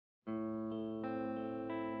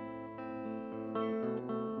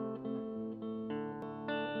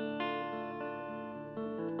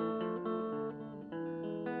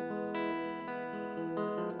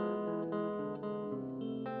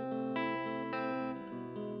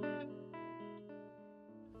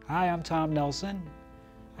Hi, I'm Tom Nelson.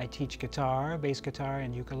 I teach guitar, bass guitar,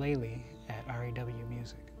 and ukulele at REW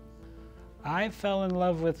Music. I fell in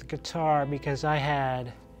love with guitar because I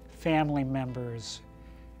had family members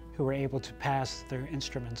who were able to pass their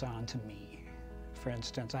instruments on to me. For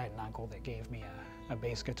instance, I had an uncle that gave me a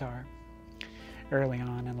bass guitar early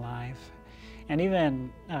on in life. And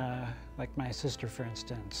even like my sister, for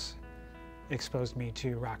instance, exposed me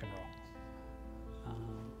to rock and roll.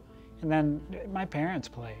 And then my parents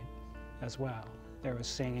played as well. There was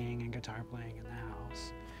singing and guitar playing in the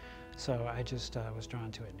house. So I just was drawn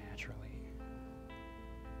to it naturally.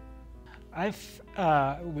 I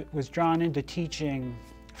was drawn into teaching,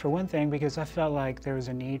 for one thing, because I felt like there was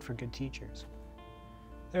a need for good teachers.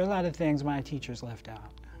 There are a lot of things my teachers left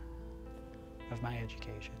out of my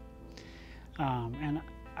education. And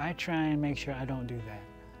I try and make sure I don't do that.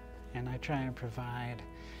 And I try and provide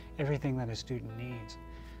everything that a student needs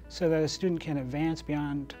so that a student can advance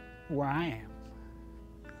beyond where I am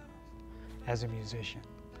as a musician.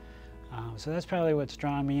 So that's probably what's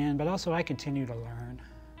drawn me in, but also I continue to learn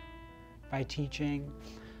by teaching.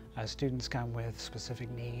 Students come with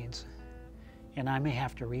specific needs, and I may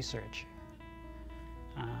have to research.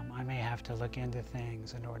 I may have to look into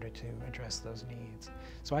things in order to address those needs.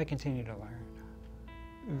 So I continue to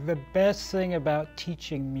learn. The best thing about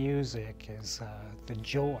teaching music is the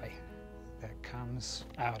joy that comes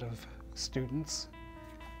out of students,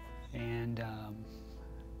 and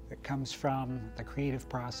it comes from the creative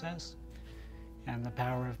process and the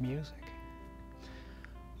power of music.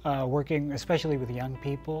 Working especially with young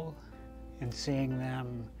people and seeing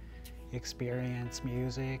them experience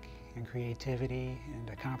music and creativity and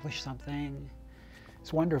accomplish something,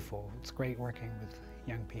 it's wonderful. It's great working with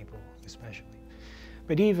young people especially.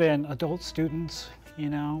 But even adult students,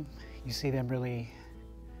 you see them really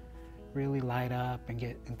light up and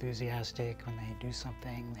get enthusiastic when they do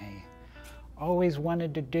something they always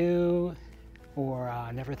wanted to do or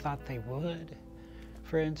never thought they would,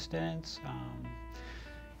 for instance.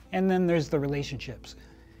 And then there's the relationships.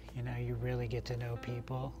 You really get to know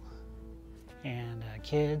people, and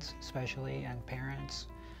kids especially, and parents,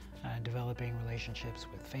 developing relationships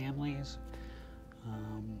with families.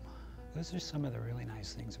 Those are some of the really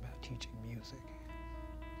nice things about teaching music.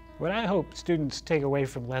 What I hope students take away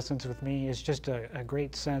from lessons with me is just a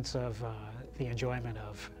great sense of the enjoyment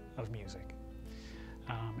of music,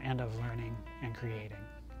 and of learning and creating,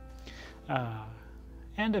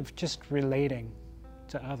 and of just relating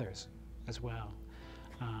to others as well.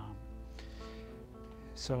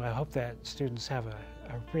 So I hope that students have a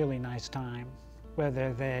really nice time,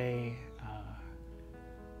 whether they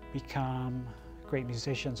become great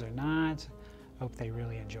musicians or not. I hope they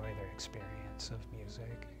really enjoy their experience of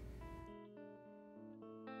music.